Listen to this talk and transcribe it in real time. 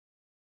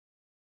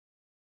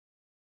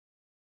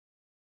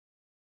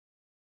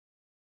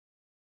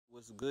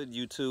What's good,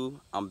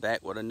 YouTube? I'm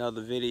back with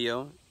another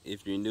video.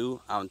 If you're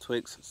new, I'm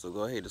Twix, so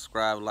go ahead,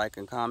 subscribe, like,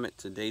 and comment.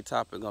 Today's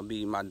topic gonna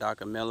be my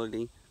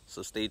documentary,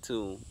 so stay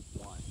tuned.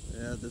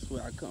 Yeah, this is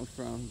where I come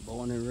from,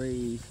 born and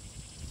raised.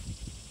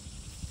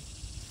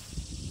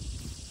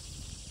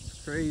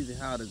 It's crazy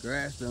how the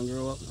grass done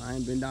grow up. I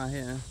ain't been down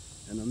here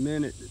in a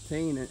minute to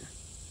tame it.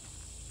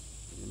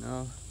 You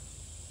know,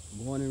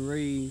 born and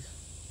raised,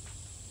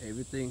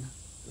 everything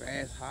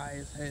grass high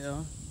as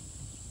hell.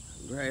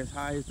 Grass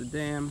high as the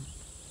damn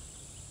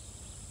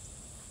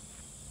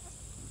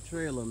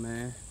trailer,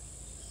 man.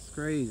 It's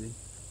crazy.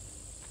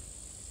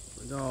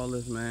 Look at all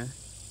this, man.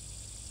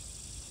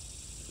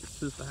 It's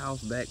just the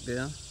house back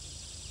there.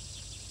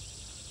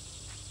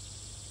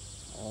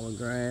 All the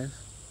grass.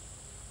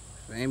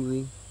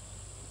 Family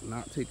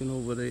not taking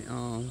over their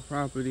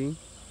property.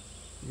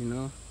 You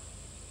know,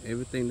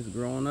 everything is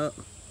growing up.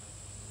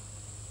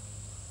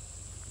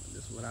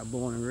 This is what I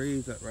born and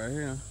raised at right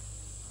here.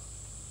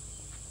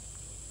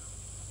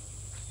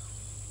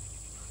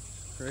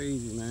 It's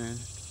crazy, man.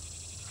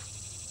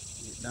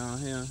 Get down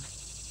here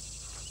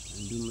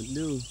and do my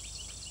do.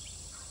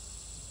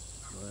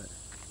 But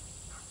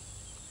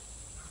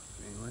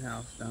ain't no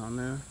house down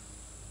there.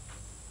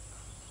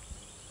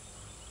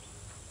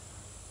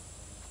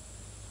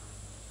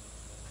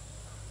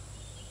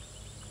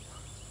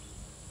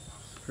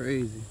 It's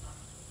crazy.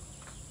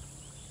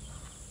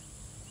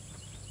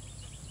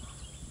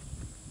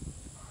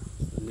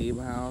 It's the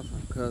neighbor house,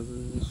 my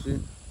cousins and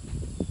shit.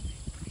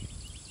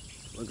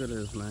 Look at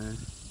this, man.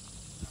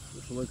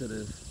 Just look at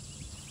this.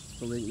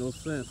 Don't make no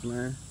sense,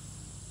 man.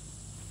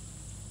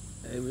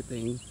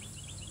 Everything,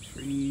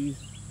 trees,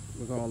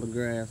 look at all the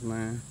grass,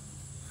 man.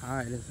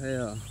 High as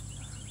hell.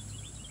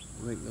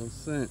 Don't make no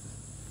sense.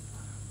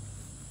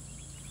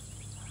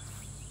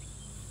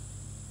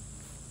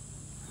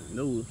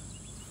 No,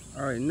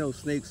 already no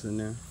snakes in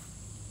there.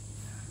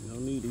 You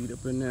don't need to eat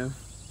up in there.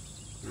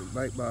 Get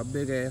bite by a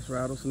big ass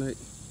rattlesnake.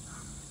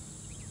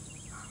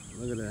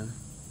 Look at that.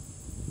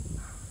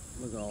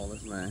 Look at all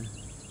this, man.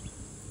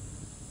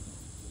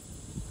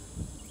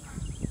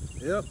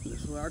 Yep,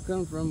 this is where I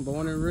come from,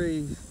 born and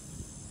raised.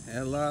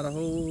 Had a lot of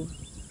whole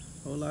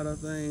lot of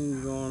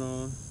things going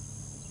on.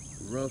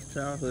 Rough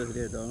childhood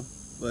there though,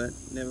 but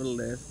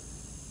nevertheless,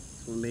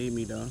 it's what made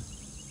me though.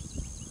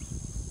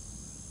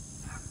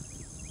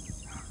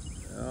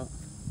 Yep.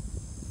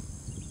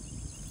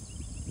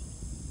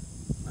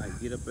 I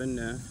get up in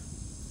there,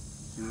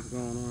 see what's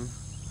going on.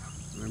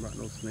 Remember about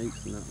no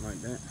snakes and nothing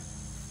like that.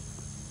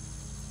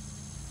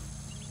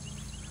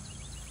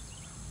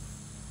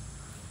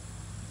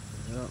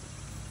 Yep.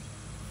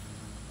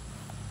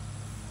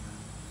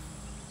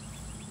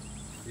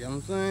 You know what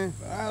I'm saying?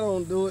 If I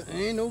don't do it,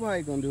 ain't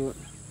nobody gonna do it.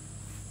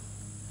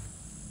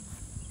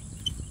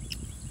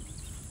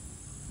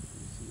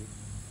 Let's see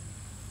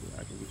if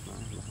I can get my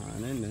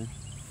behind in there.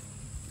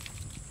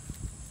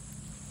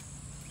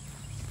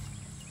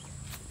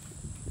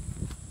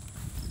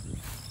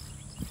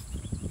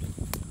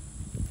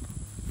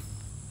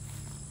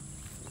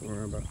 Don't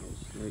worry about no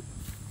snake.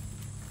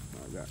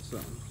 I got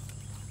something.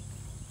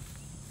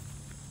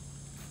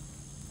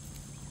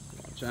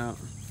 Watch out.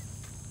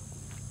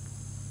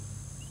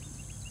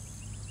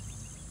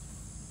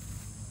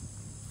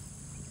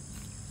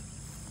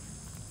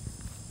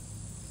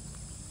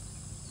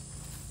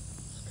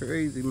 It's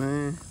crazy,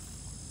 man.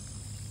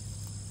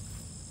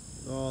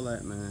 All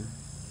that, man.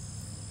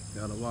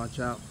 Gotta watch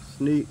out for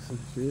snakes and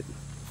shit.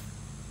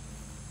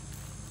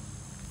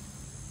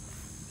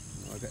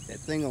 I got that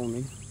thing on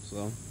me,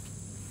 so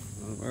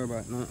don't worry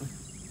about nothing.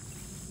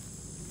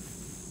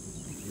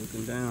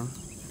 Looking down.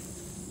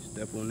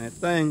 Step on that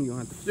thing, you don't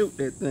have to shoot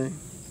that thing.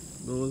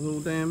 Blow his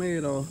whole damn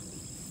head off.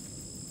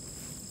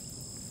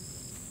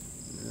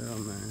 Yeah,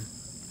 man.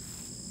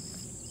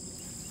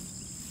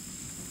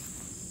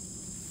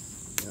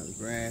 Got the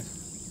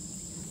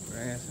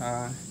grass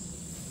high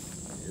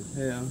as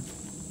hell.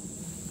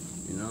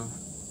 You know,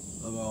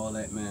 look at all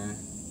that, man.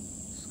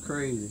 It's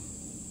crazy.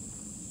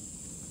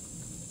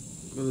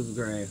 Look at this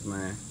grass,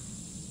 man.